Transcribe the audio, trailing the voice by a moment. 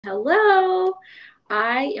Hello.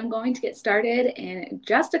 I am going to get started in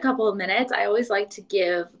just a couple of minutes. I always like to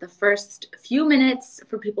give the first few minutes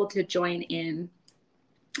for people to join in,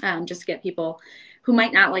 just to get people who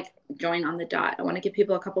might not like join on the dot. I want to give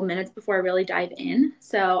people a couple minutes before I really dive in.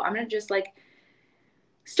 So I'm going to just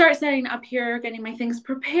start setting up here, getting my things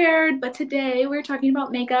prepared. But today we're talking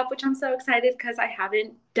about makeup, which I'm so excited because I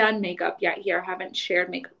haven't done makeup yet here. I haven't shared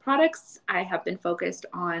makeup products. I have been focused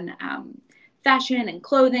on fashion and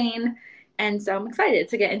clothing. And so I'm excited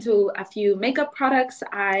to get into a few makeup products.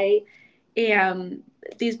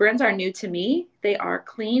 These brands are new to me. They are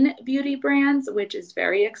clean beauty brands, which is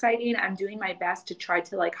very exciting. I'm doing my best to try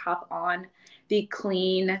to hop on the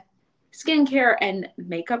clean skincare and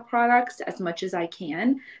makeup products as much as I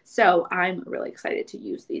can. So I'm really excited to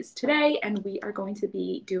use these today. And we are going to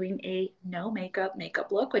be doing a no makeup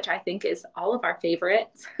look, which I think is all of our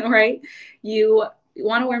favorites, right? You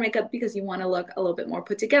want to wear makeup because you want to look a little bit more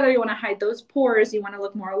put together. You want to hide those pores. You want to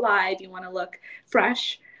look more alive. You want to look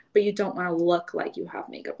fresh, but you don't want to look like you have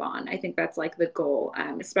makeup on. I think that's like the goal,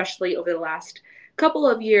 especially over the last couple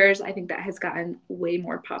of years. I think that has gotten way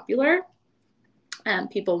more popular.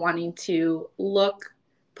 People wanting to look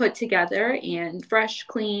put together and fresh,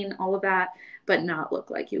 clean, all of that, but not look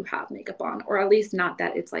like you have makeup on, or at least not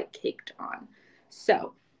that it's like caked on.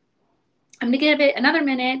 So I'm going to give it another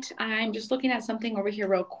minute. I'm just looking at something over here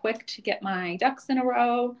real quick to get my ducks in a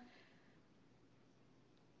row.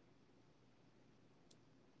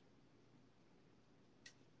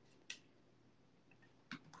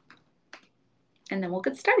 And then we'll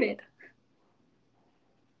get started.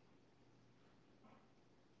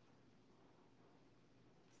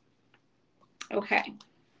 Okay.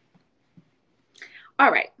 All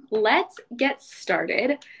right, let's get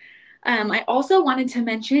started. I also wanted to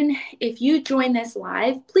mention, if you join this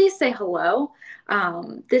live, please say hello.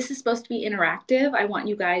 This is supposed to be interactive. I want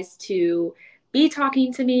you guys to be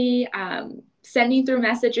talking to me, sending through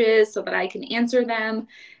messages so that I can answer them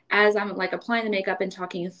as I'm applying the makeup and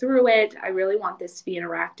talking through it. I really want this to be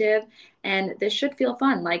interactive, and this should feel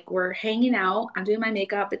fun. Like we're hanging out, I'm doing my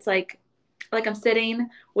makeup. It's like I'm sitting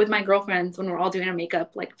with my girlfriends when we're all doing our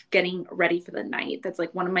makeup, getting ready for the night. That's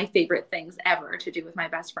one of my favorite things ever to do with my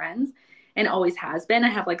best friends, and always has been. I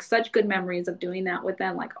have such good memories of doing that with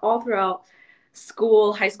them, all throughout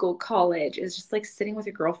school, high school, college. Is just sitting with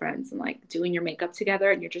your girlfriends and doing your makeup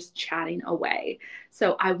together, and you're just chatting away.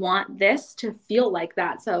 So I want this to feel like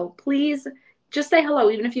that. So please just say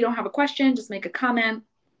hello. Even if you don't have a question, just make a comment.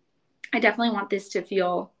 I definitely want this to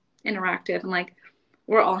feel interactive and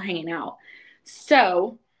we're all hanging out.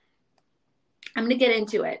 So I'm going to get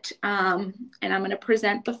into it, and I'm going to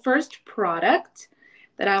present the first product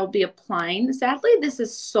that I will be applying. Sadly, this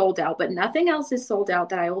is sold out, but nothing else is sold out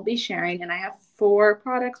that I will be sharing. And I have 4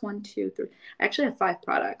 products, 1, 2, 3. I actually have 5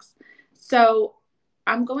 products. So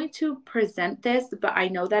I'm going to present this, but I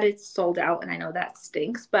know that it's sold out and I know that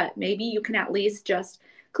stinks, but maybe you can at least just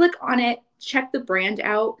click on it, check the brand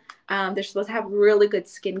out. They're supposed to have really good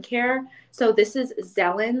skincare. So this is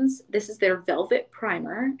Zellen's. This is their Velvet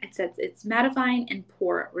Primer. It says it's mattifying and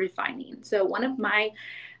pore refining. So one of my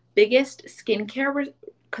biggest skincare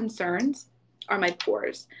concerns are my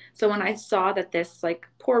pores. So when I saw that this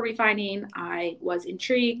pore refining, I was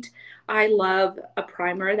intrigued. I love a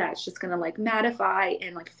primer that's just gonna mattify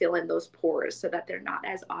and fill in those pores so that they're not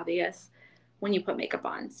as obvious when you put makeup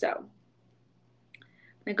on. So I'm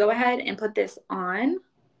gonna go ahead and put this on.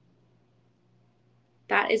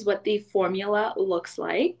 That is what the formula looks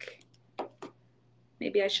like.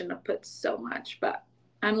 Maybe I shouldn't have put so much, but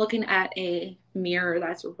I'm looking at a mirror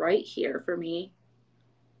that's right here for me.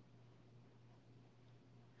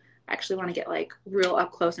 I actually want to get real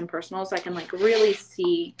up close and personal so I can really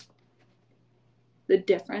see the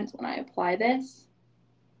difference when I apply this.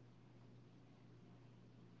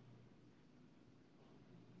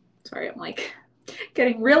 Sorry, I'm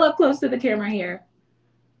getting real up close to the camera here,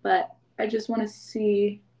 but I just want to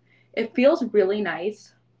see. It feels really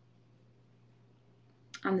nice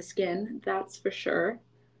on the skin, that's for sure.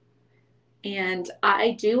 And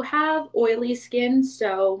I do have oily skin,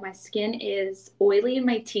 so my skin is oily in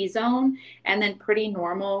my T-zone and then pretty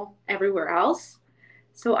normal everywhere else.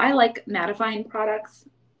 So I like mattifying products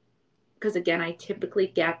because, again, I typically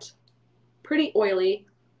get pretty oily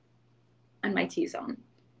on my T-zone.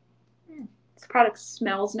 This product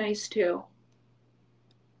smells nice too.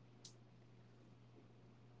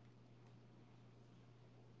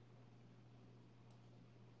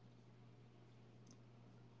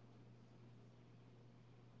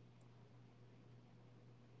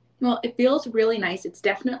 Well, it feels really nice. It's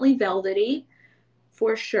definitely velvety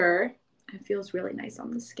for sure. It feels really nice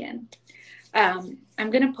on the skin. I'm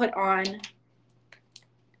going to put on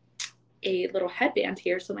a little headband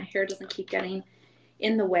here so my hair doesn't keep getting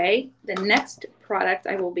in the way. The next product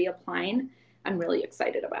I will be applying, I'm really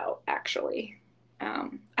excited about, actually.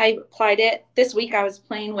 I applied it this week. I was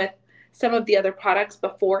playing with some of the other products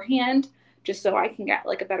beforehand just so I can get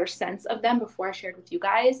like a better sense of them before I shared with you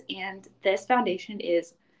guys. And this foundation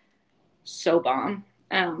is so bomb.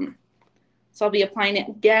 So I'll be applying it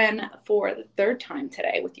again for the third time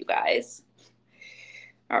today with you guys.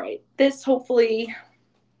 All right, this hopefully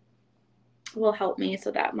will help me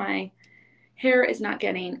so that my hair is not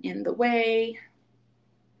getting in the way.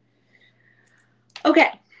 Okay,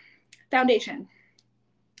 foundation.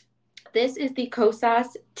 This is the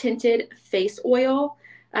Kosas Tinted Face Oil.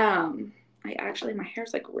 My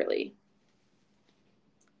hair's like really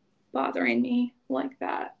bothering me like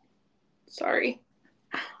that. Sorry.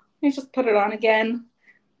 Let me just put it on again.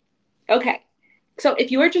 Okay, so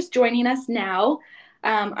if you are just joining us now,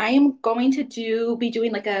 I am going to be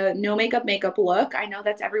doing like a no makeup look. I know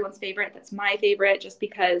that's everyone's favorite. That's my favorite just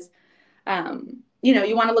because, you know,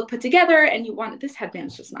 you want to look put together and this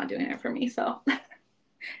headband's just not doing it for me. So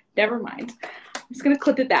never mind. I'm just going to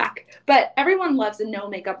clip it back. But everyone loves a no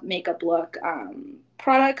makeup look.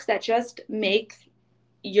 Products that just make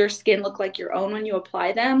your skin look like your own when you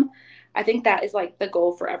apply them. I think that is like the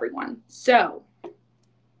goal for everyone. So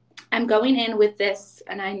I'm going in with this,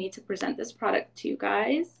 and I need to present this product to you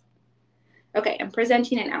guys. Okay, I'm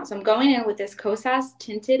presenting it now. So I'm going in with this Kosas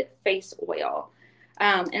Tinted Face Oil.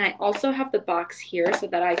 And I also have the box here so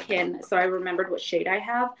that I remembered what shade I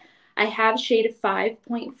have. I have shade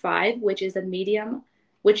 5.5, which is medium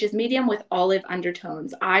with olive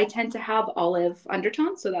undertones. I tend to have olive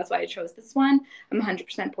undertones, so that's why I chose this one. I'm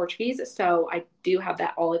 100% Portuguese, so I do have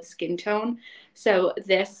that olive skin tone. So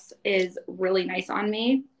this is really nice on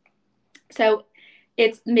me. So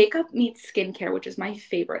it's makeup meets skincare, which is my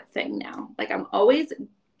favorite thing now. Like I'm always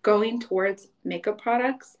going towards makeup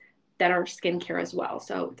products that are skincare as well.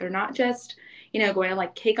 So they're not just, you know, going to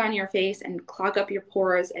like cake on your face and clog up your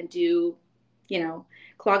pores and do, you know,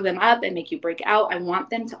 clog them up and make you break out. I want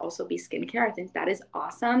them to also be skincare. I think that is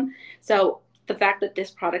awesome. So the fact that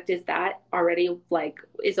this product is that already like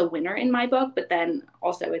is a winner in my book, but then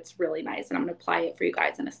also it's really nice. And I'm going to apply it for you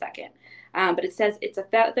guys in a second. But it says it's a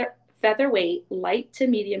featherweight, light to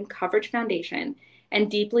medium coverage foundation and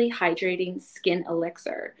deeply hydrating skin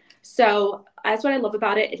elixir. So that's what I love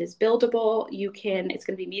about it. It is buildable. It's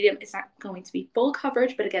going to be medium. It's not going to be full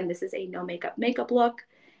coverage, but again, this is a no makeup look.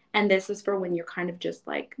 And this is for when you're kind of just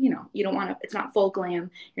like, you know, you don't want to, it's not full glam.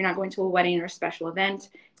 You're not going to a wedding or a special event.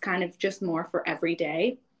 It's kind of just more for every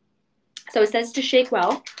day. So it says to shake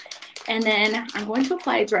well. And then I'm going to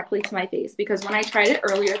apply it directly to my face because when I tried it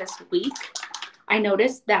earlier this week, I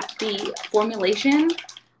noticed that the formulation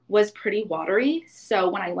was pretty watery. So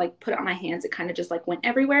when I like put it on my hands, it kind of just like went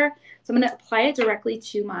everywhere. So I'm going to apply it directly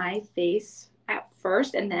to my face at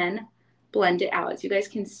first and then blend it out. As you guys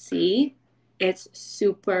can see, it's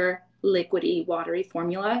super liquidy, watery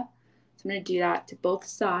formula. So I'm going to do that to both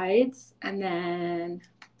sides and then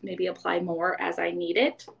maybe apply more as I need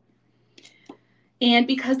it. And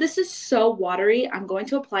because this is so watery, I'm going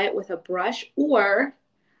to apply it with a brush or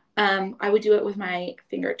I would do it with my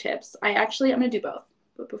fingertips. I'm going to do both.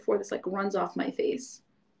 But before this like runs off my face,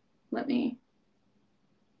 let me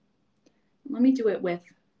do it with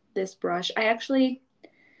this brush.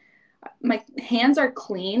 My hands are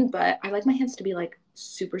clean, but I like my hands to be like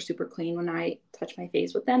super, super clean when I touch my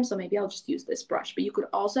face with them. So maybe I'll just use this brush, but you could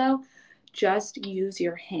also just use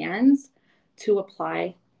your hands to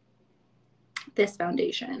apply this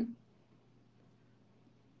foundation.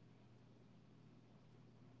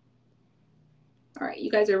 All right,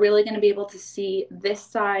 you guys are really going to be able to see this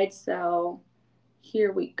side. So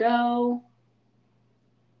here we go.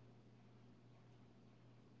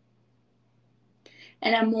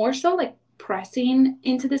 And I'm more so like pressing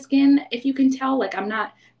into the skin. If you can tell, like I'm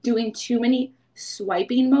not doing too many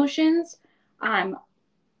swiping motions. I'm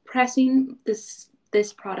pressing this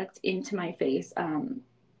product into my face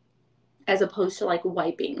as opposed to like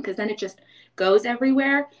wiping, because then it just goes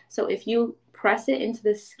everywhere. So if you press it into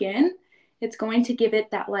the skin, it's going to give it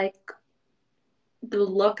that like the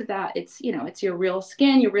look that it's, you know, it's your real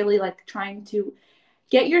skin. You're really like trying to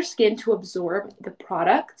get your skin to absorb the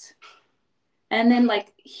product. And then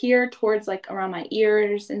like here towards like around my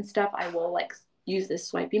ears and stuff, I will like use this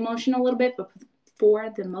swiping motion a little bit, but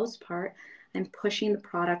for the most part, I'm pushing the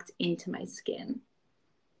product into my skin.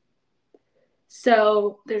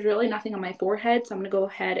 So there's really nothing on my forehead. So I'm going to go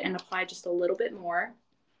ahead and apply just a little bit more.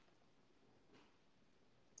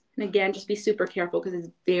 And again, just be super careful because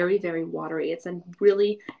it's very, very watery. It's a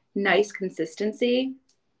really nice consistency.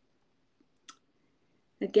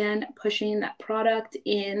 Again, pushing that product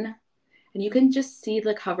in, and you can just see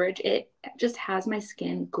the coverage. It just has my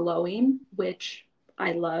skin glowing, which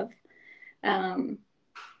I love. And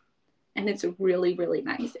it's really, really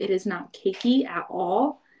nice. It is not cakey at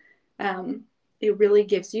all. It really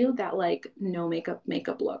gives you that like no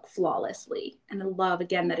makeup look flawlessly. And I love,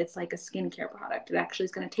 again, that it's like a skincare product. It actually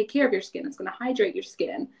is going to take care of your skin. It's going to hydrate your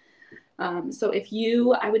skin. So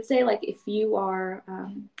I would say like if you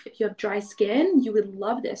have dry skin, you would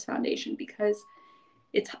love this foundation because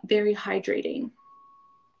it's very hydrating.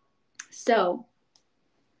 So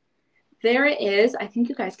there it is. I think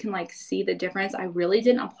you guys can like see the difference. I really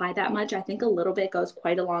didn't apply that much. I think a little bit goes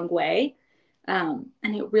quite a long way. And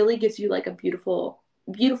it really gives you like a beautiful,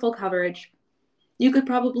 beautiful coverage. You could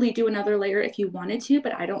probably do another layer if you wanted to,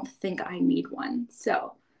 but I don't think I need one.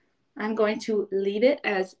 So I'm going to leave it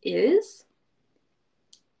as is.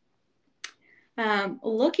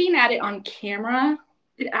 Looking at it on camera,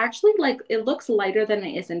 it actually it looks lighter than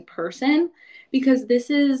it is in person, because this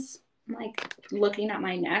is like looking at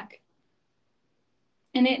my neck.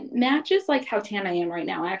 And it matches like how tan I am right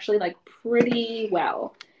now, actually like pretty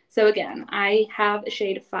well. So again, I have a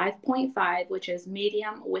shade 5.5, which is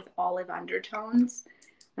medium with olive undertones.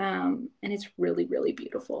 And it's really, really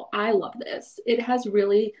beautiful. I love this. It has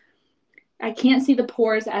really, I can't see the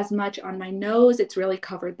pores as much on my nose. It's really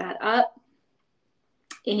covered that up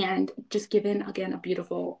and just given, again, a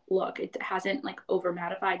beautiful look. It hasn't like over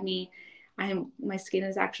mattified me. My skin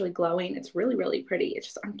is actually glowing. It's really, really pretty. It's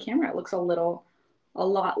just on camera, it looks a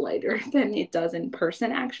lot lighter than it does in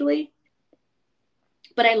person actually.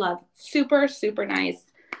 But I love, super, super nice.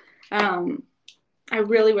 I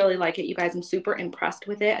really, really like it, you guys. I'm super impressed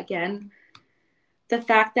with it. Again, the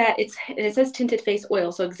fact that it says tinted face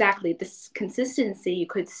oil. So exactly this consistency, you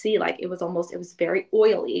could see like it was very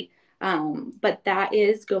oily. But that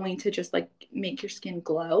is going to just like make your skin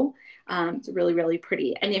glow. It's really, really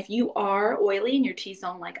pretty. And if you are oily and you're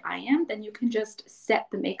T-zone like I am, then you can just set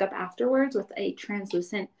the makeup afterwards with a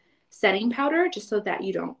translucent setting powder, just so that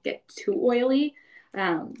you don't get too oily.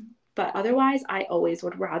 But otherwise, I always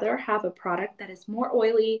would rather have a product that is more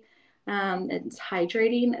oily and it's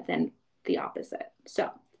hydrating than the opposite. So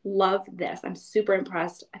love this. I'm super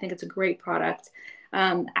impressed. I think it's a great product.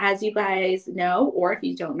 As you guys know, or if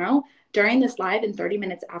you don't know, during this live and 30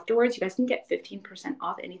 minutes afterwards, you guys can get 15%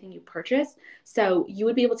 off anything you purchase. So you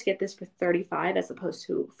would be able to get this for $35 as opposed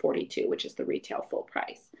to $42, which is the retail full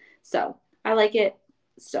price. So I like it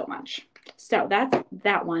so much. So that's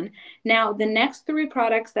that one. Now, the next 3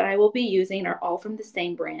 products that I will be using are all from the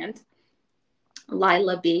same brand,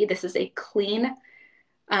 Lila B. This is a clean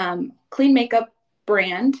makeup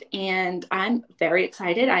brand, and I'm very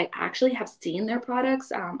excited. I actually have seen their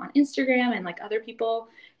products on Instagram and like other people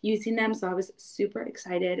using them, so I was super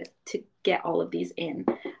excited to get all of these in.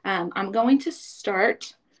 I'm going to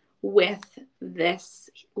start with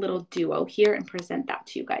this little duo here and present that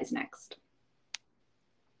to you guys next.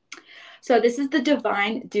 So this is the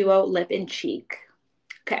Divine Duo Lip and Cheek.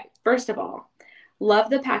 Okay, first of all,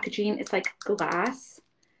 love the packaging. It's like glass,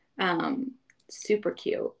 super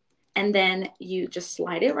cute. And then you just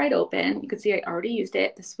slide it right open. You can see I already used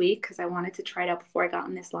it this week because I wanted to try it out before I got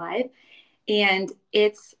on this live. And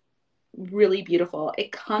it's really beautiful.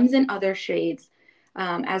 It comes in other shades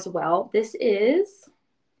as well. This is,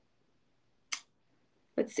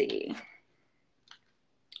 let's see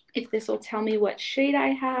if this will tell me what shade I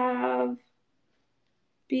have.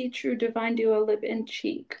 Be True Divine Duo Lip and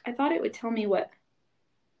Cheek. I thought it would tell me what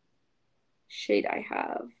shade I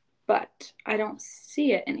have, but I don't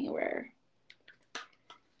see it anywhere.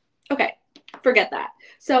 Okay, forget that.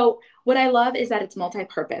 So what I love is that it's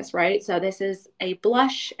multi-purpose, right? So this is a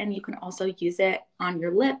blush, and you can also use it on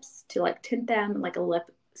your lips to like tint them like a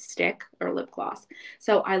lipstick or lip gloss.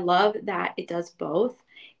 So I love that it does both,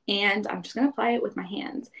 and I'm just going to apply it with my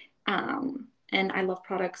hands. And I love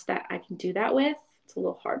products that I can do that with. It's a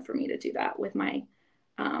little hard for me to do that with my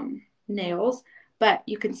nails, but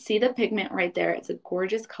you can see the pigment right there. It's a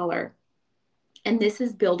gorgeous color, and this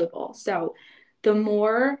is buildable. So the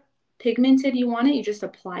more pigmented you want it, you just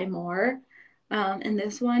apply more. And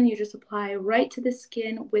this one, you just apply right to the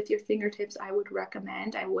skin with your fingertips. I would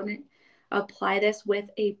recommend. I wouldn't apply this with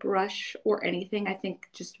a brush or anything. I think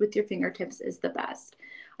just with your fingertips is the best.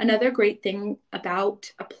 Another great thing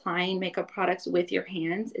about applying makeup products with your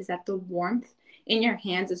hands is that the warmth in your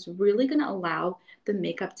hands is really going to allow the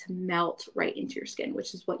makeup to melt right into your skin,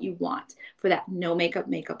 which is what you want for that no makeup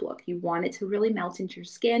look. You want it to really melt into your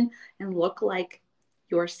skin and look like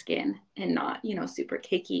your skin and not, super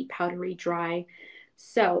cakey, powdery, dry.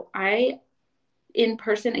 So I In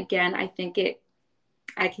person, again, I think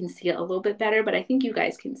I can see it a little bit better, but I think you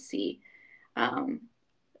guys can see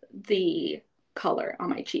the color on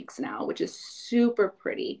my cheeks now, which is super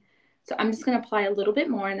pretty. So I'm just going to apply a little bit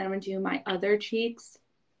more, and then I'm going to do my other cheeks.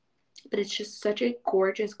 But it's just such a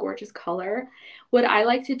gorgeous, gorgeous color. What I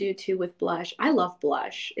like to do too with blush, I love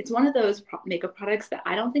blush. It's one of those makeup products that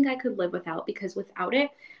I don't think I could live without, because without it,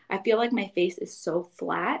 I feel like my face is so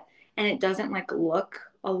flat and it doesn't like look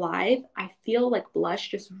alive. I feel like blush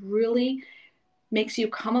just really makes you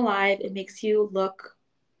come alive. It makes you look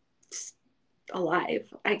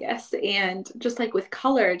alive, I guess. And just like with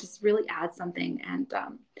color, just really adds something and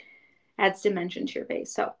adds dimension to your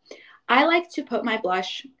face. So I like to put my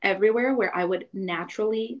blush everywhere where I would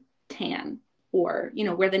naturally tan, or, you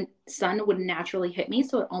know, where the sun would naturally hit me.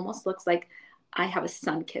 So it almost looks like I have a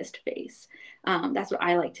sun-kissed face. That's what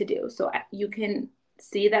I like to do. So you can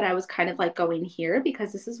see that I was kind of like going here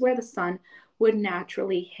because this is where the sun would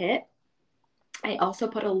naturally hit. I also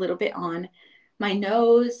put a little bit on my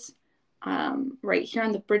nose, right here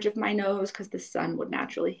on the bridge of my nose, because the sun would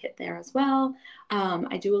naturally hit there as well.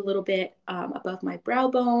 I do a little bit above my brow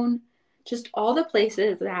bone, just all the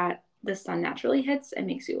places that the sun naturally hits and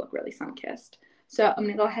makes you look really sun-kissed. So I'm going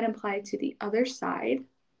to go ahead and apply it to the other side.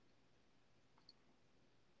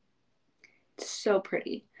 It's so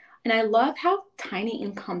pretty. And I love how tiny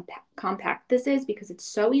and compact this is, because it's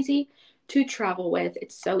so easy to travel with.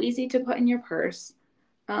 It's so easy to put in your purse.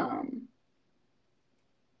 And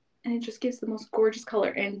it just gives the most gorgeous color.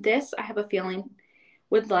 And this, I have a feeling,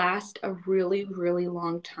 would last a really, really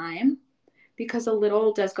long time, because a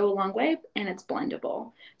little does go a long way and it's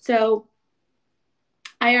blendable. So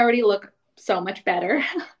I already look so much better.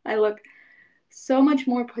 I look so much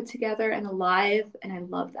more put together and alive, and I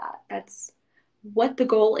love that. That's what the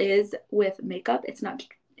goal is with makeup. It's not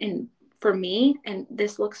for me, and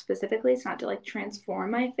this look specifically, it's not to like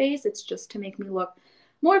transform my face. It's just to make me look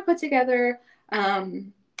more put together,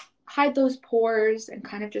 hide those pores, and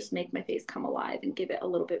kind of just make my face come alive and give it a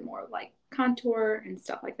little bit more like contour and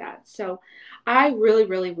stuff like that. So I really,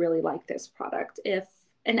 really, really like this product.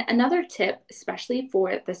 And another tip, especially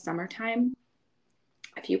for the summertime,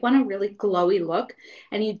 if you want a really glowy look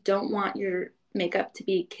and you don't want your makeup to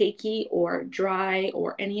be cakey or dry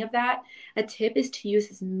or any of that, a tip is to use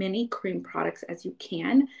as many cream products as you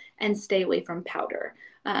can and stay away from powder.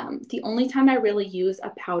 The only time I really use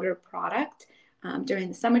a powder product during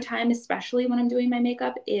the summertime, especially when I'm doing my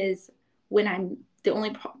makeup, is when the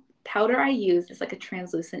only powder I use is like a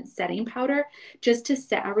translucent setting powder, just to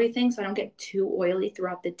set everything so I don't get too oily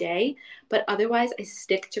throughout the day. But otherwise, I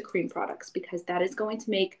stick to cream products, because that is going to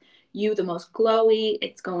make you the most glowy.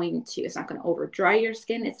 It's not going to over dry your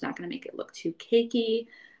skin. It's not going to make it look too cakey.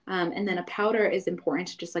 And then a powder is important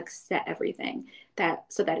to just like set everything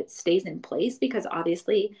so that it stays in place, because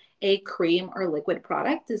obviously a cream or liquid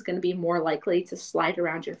product is going to be more likely to slide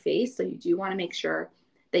around your face. So you do want to make sure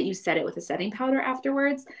that you set it with a setting powder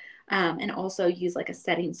afterwards, and also use like a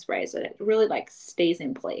setting spray so that it really like stays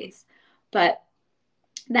in place. But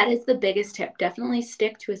that is the biggest tip. Definitely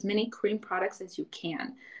stick to as many cream products as you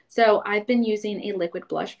can. So I've been using a liquid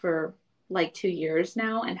blush for like 2 years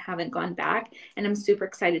now and haven't gone back. And I'm super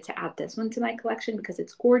excited to add this one to my collection because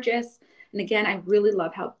it's gorgeous. And again, I really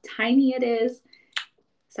love how tiny it is.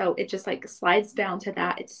 So it just like slides down to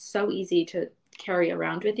that. It's so easy to carry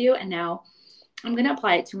around with you. And now I'm going to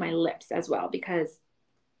apply it to my lips as well, because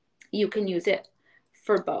you can use it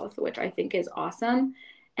for both, which I think is awesome.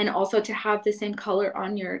 And also to have the same color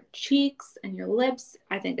on your cheeks and your lips,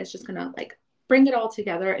 I think it's just gonna like bring it all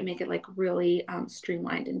together and make it like really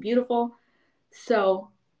streamlined and beautiful. So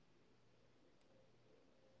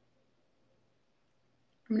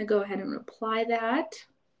I'm gonna go ahead and apply that.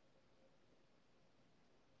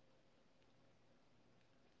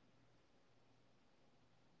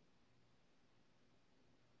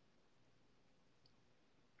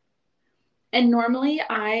 And normally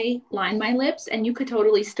I line my lips, and you could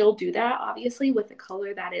totally still do that, obviously, with a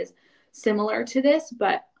color that is similar to this.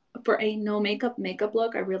 But for a no makeup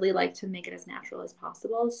look, I really like to make it as natural as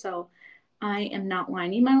possible. So I am not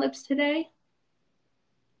lining my lips today.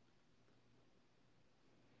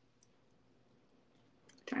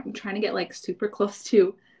 I'm trying to get like super close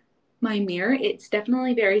to my mirror. It's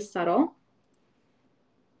definitely very subtle.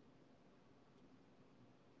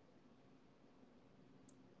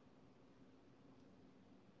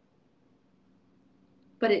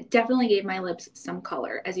 But it definitely gave my lips some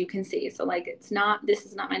color, as you can see. So like this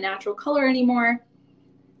is not my natural color anymore.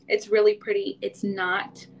 It's really pretty. It's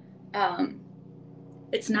not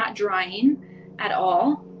drying at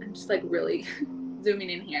all. I'm just like really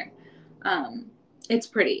zooming in here. It's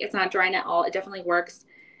pretty. It's not drying at all. It definitely works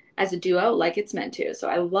as a duo like it's meant to. So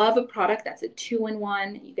I love a product that's a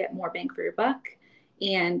 2-in-1. You get more bang for your buck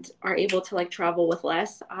and are able to like travel with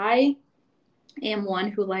less. I am one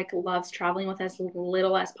who like loves traveling with as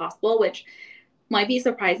little as possible, which might be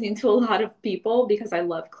surprising to a lot of people because I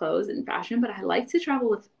love clothes and fashion, but I like to travel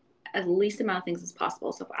with as least amount of things as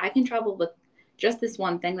possible. So if I can travel with just this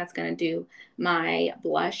one thing that's going to do my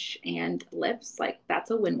blush and lips, like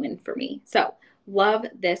that's a win-win for me. So love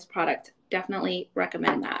this product. Definitely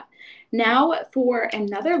recommend that. Now for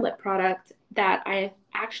another lip product that I've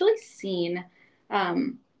actually seen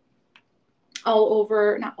all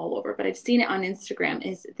over, not all over, but I've seen it on Instagram,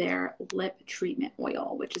 is their lip treatment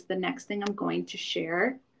oil, which is the next thing I'm going to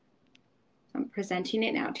share. I'm presenting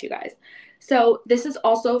it now to you guys. So this is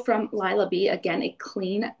also from Lila B, again, a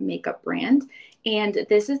clean makeup brand. And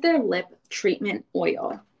this is their lip treatment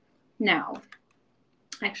oil. Now,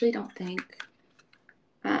 I actually don't think,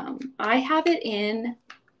 I have it in,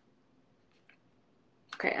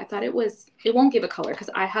 okay, I thought it won't give a color because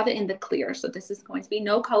I have it in the clear. So this is going to be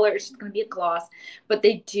no color. It's just going to be a gloss, but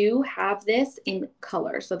they do have this in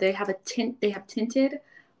color. So they have tinted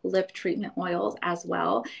lip treatment oils as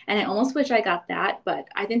well. And I almost wish I got that, but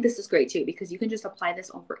I think this is great too, because you can just apply this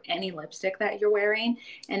over any lipstick that you're wearing.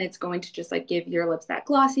 And it's going to just like give your lips that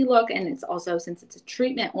glossy look. And it's also, since it's a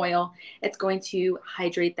treatment oil, it's going to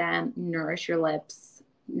hydrate them, nourish your lips,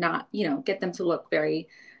 not, get them to look very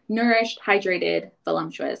nourished, hydrated,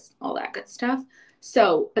 voluptuous, all that good stuff.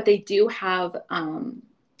 So, but they do have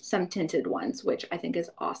some tinted ones, which I think is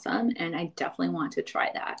awesome. And I definitely want to try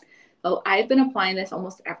that. Oh, I've been applying this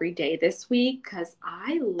almost every day this week because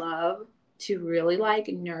I love to really like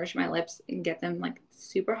nourish my lips and get them like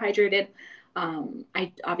super hydrated.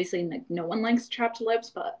 I obviously, like, no one likes chapped lips,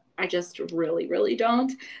 but I just really, really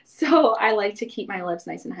don't. So I like to keep my lips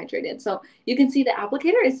nice and hydrated. So you can see the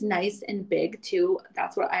applicator is nice and big too.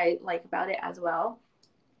 That's what I like about it as well.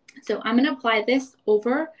 So I'm going to apply this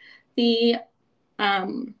over the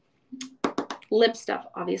lip stuff,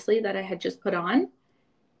 obviously, that I had just put on.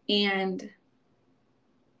 And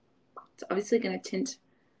it's obviously going to tint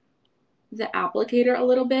the applicator a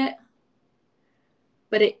little bit,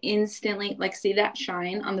 but it instantly, like, see that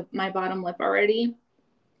shine on my bottom lip already?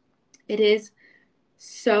 It is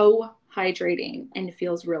so hydrating and it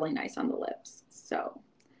feels really nice on the lips. So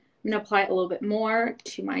I'm going to apply it a little bit more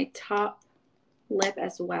to my top lip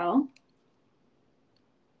as well.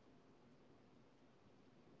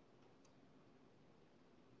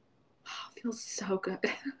 Oh, it feels so good.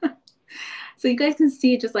 So you guys can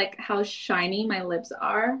see just like how shiny my lips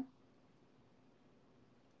are.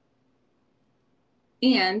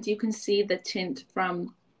 And you can see the tint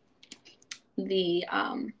from the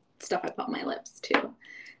stuff I put on my lips too.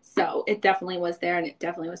 So it definitely was there and it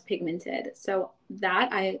definitely was pigmented. So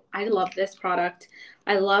that, I love this product.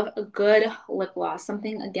 I love a good lip gloss,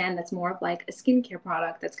 something again that's more of like a skincare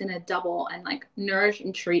product that's going to double and like nourish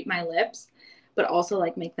and treat my lips, but also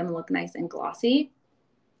like make them look nice and glossy.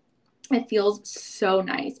 It feels so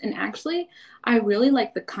nice. And actually, I really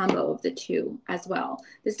like the combo of the two as well.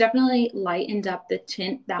 This definitely lightened up the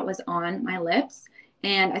tint that was on my lips.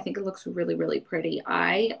 And I think it looks really, really pretty.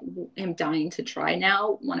 I am dying to try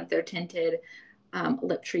now one of their tinted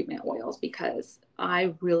lip treatment oils because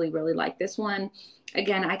I really, really like this one.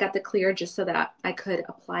 Again, I got the clear just so that I could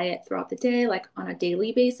apply it throughout the day, like on a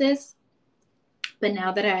daily basis. But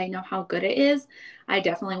now that I know how good it is, I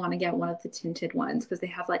definitely want to get one of the tinted ones because they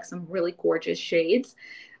have like some really gorgeous shades.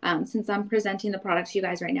 Since I'm presenting the product to you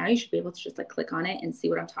guys right now, you should be able to just like click on it and see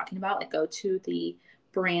what I'm talking about. Like go to the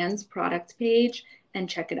brand's product page and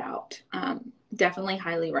check it out. Definitely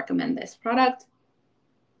highly recommend this product.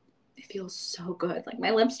 It feels so good. Like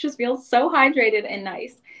my lips just feel so hydrated and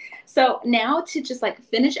nice. So now to just like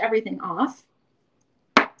finish everything off,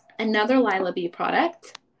 another Lila B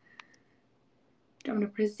product I'm going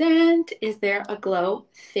to present is their A Glow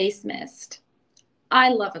Face Mist. I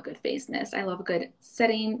love a good face mist. I love a good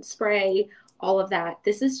setting spray, all of that.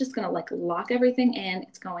 This is just going to like lock everything in.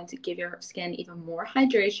 It's going to give your skin even more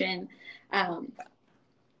hydration.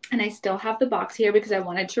 And I still have the box here because I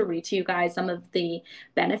wanted to read to you guys some of the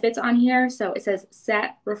benefits on here. So it says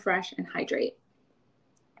set, refresh, and hydrate.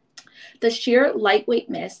 The sheer lightweight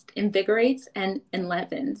mist invigorates and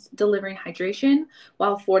enlivens, delivering hydration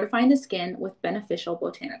while fortifying the skin with beneficial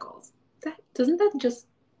botanicals. Doesn't that just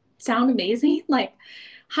sound amazing? Like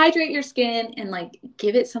hydrate your skin and like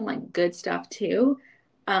give it some like good stuff too.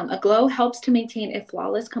 A Glow helps to maintain a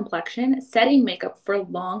flawless complexion, setting makeup for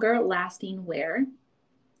longer lasting wear,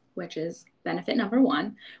 which is benefit number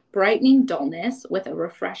one, brightening dullness with a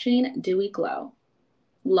refreshing dewy glow.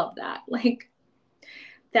 Love that. Like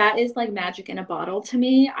that is like magic in a bottle to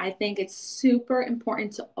me. I think it's super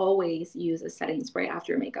important to always use a setting spray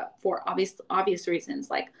after your makeup for obvious reasons,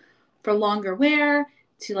 like for longer wear,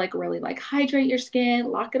 to like really like hydrate your skin,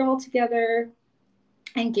 lock it all together,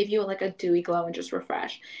 and give you like a dewy glow and just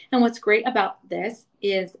refresh. And what's great about this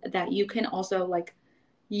is that you can also like,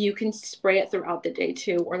 you can spray it throughout the day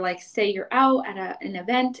too. Or like say you're out at an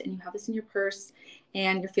event and you have this in your purse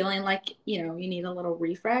and you're feeling like, you know, you need a little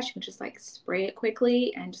refresh, you can just like spray it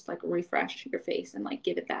quickly and just like refresh your face and like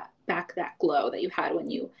give it that glow that you had when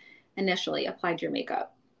you initially applied your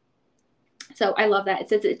makeup. So I love that. It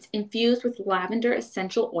says it's infused with lavender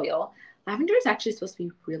essential oil. Lavender is actually supposed to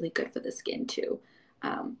be really good for the skin too,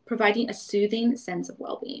 providing a soothing sense of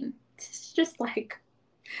well-being. It's just like,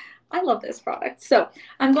 I love this product. So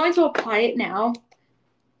I'm going to apply it now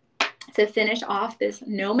to finish off this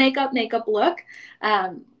no makeup look.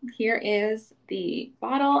 Here is the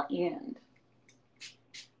bottle, and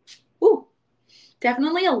ooh,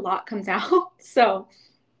 definitely a lot comes out. So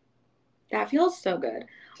that feels so good.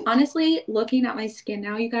 Honestly, looking at my skin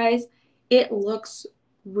now, you guys, it looks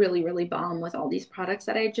really, really bomb with all these products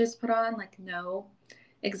that I just put on. Like, no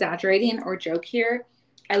exaggerating or joke here.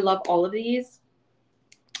 I love all of these.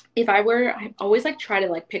 If I always like try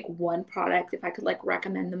to like pick one product. If I could like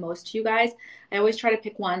recommend the most to you guys, I always try to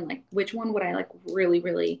pick one, like which one would I like really,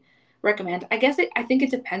 really recommend. I think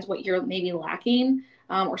it depends what you're maybe lacking,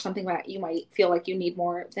 or something that you might feel like you need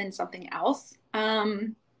more than something else.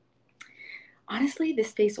 Honestly,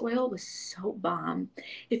 this face oil was so bomb.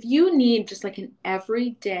 If you need just like an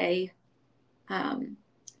everyday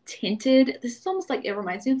tinted, this is almost like, it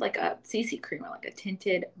reminds me of like a CC cream or like a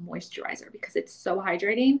tinted moisturizer because it's so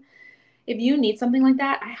hydrating. If you need something like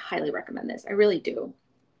that, I highly recommend this. I really do.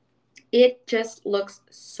 It just looks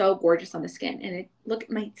so gorgeous on the skin, and look,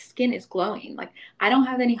 my skin is glowing. Like, I don't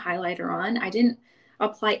have any highlighter on. I didn't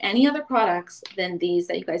apply any other products than these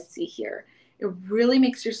that you guys see here. It really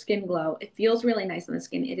makes your skin glow. It feels really nice on the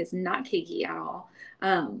skin. It is not cakey at all.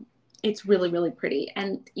 It's really, really pretty,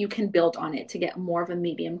 and you can build on it to get more of a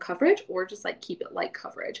medium coverage or just like keep it light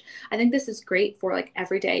coverage. I think this is great for like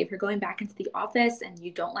every day. If you're going back into the office and you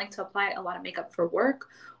don't like to apply a lot of makeup for work,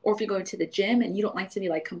 or if you go to the gym and you don't like to be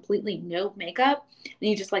like completely no makeup and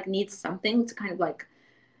you just like need something to kind of like,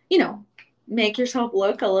 you know, make yourself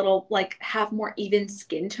look a little like have more even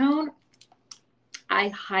skin tone, I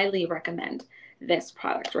highly recommend this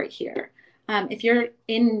product right here. If you're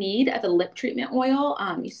in need of a lip treatment oil,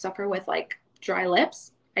 you suffer with like dry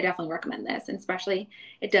lips, I definitely recommend this. And especially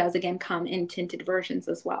it does, again, come in tinted versions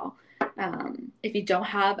as well. If you don't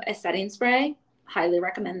have a setting spray, highly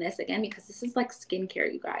recommend this again, because this is like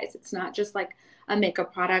skincare, you guys. It's not just like a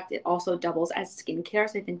makeup product. It also doubles as skincare.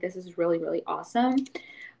 So I think this is really, really awesome.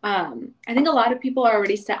 I think a lot of people are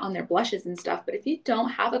already set on their blushes and stuff, but if you don't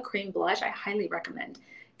have a cream blush, I highly recommend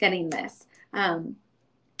getting this.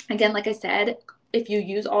 Again, like I said, if you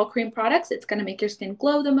use all cream products, it's going to make your skin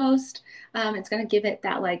glow the most. It's going to give it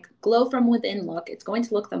that like glow from within look. It's going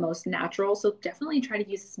to look the most natural. So definitely try to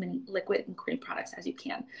use as many liquid and cream products as you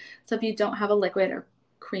can. So if you don't have a liquid or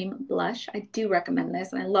cream blush, I do recommend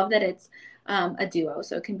this. And I love that it's a duo,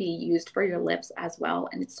 so it can be used for your lips as well.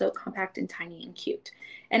 And it's so compact and tiny and cute.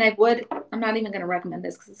 And I'm not even going to recommend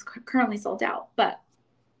this because it's currently sold out, but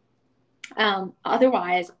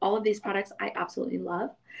otherwise, all of these products I absolutely love.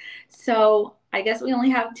 So I guess we only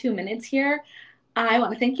have 2 minutes here. I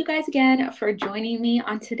want to thank you guys again for joining me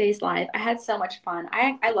on today's live. I had so much fun.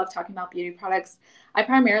 I love talking about beauty products. I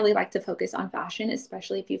primarily like to focus on fashion,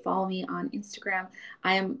 especially if you follow me on Instagram.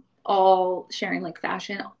 I am all sharing like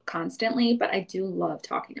fashion constantly, but I do love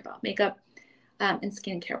talking about makeup and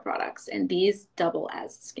skincare products. And these double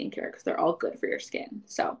as skincare because they're all good for your skin.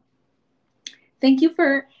 So thank you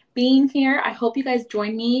for being here. I hope you guys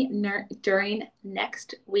join me during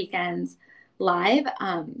next weekend's live.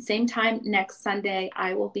 Same time next Sunday,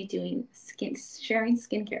 I will be doing sharing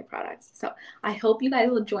skincare products. So I hope you guys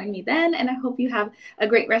will join me then, and I hope you have a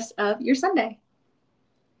great rest of your Sunday.